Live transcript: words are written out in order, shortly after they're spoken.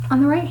On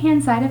the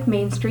right-hand side of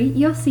Main Street,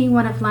 you'll see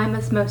one of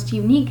Lima's most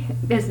unique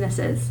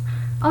businesses.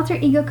 Alter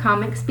Ego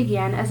Comics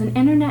began as an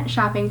internet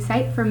shopping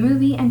site for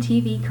movie and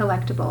TV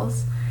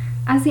collectibles.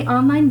 As the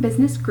online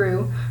business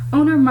grew,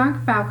 owner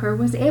Mark Bowker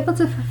was able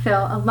to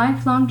fulfill a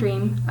lifelong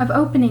dream of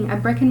opening a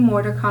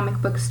brick-and-mortar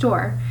comic book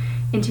store.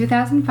 In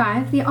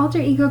 2005, the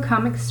Alter Ego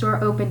Comics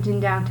store opened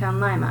in downtown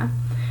Lima.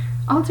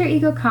 Alter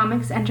Ego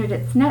Comics entered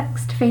its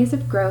next phase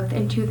of growth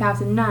in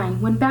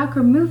 2009 when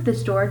Bowker moved the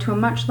store to a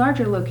much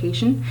larger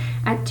location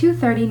at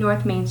 230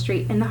 North Main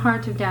Street in the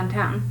heart of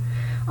downtown.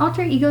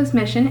 Alter Ego's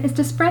mission is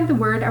to spread the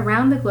word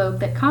around the globe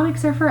that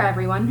comics are for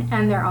everyone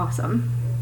and they're awesome.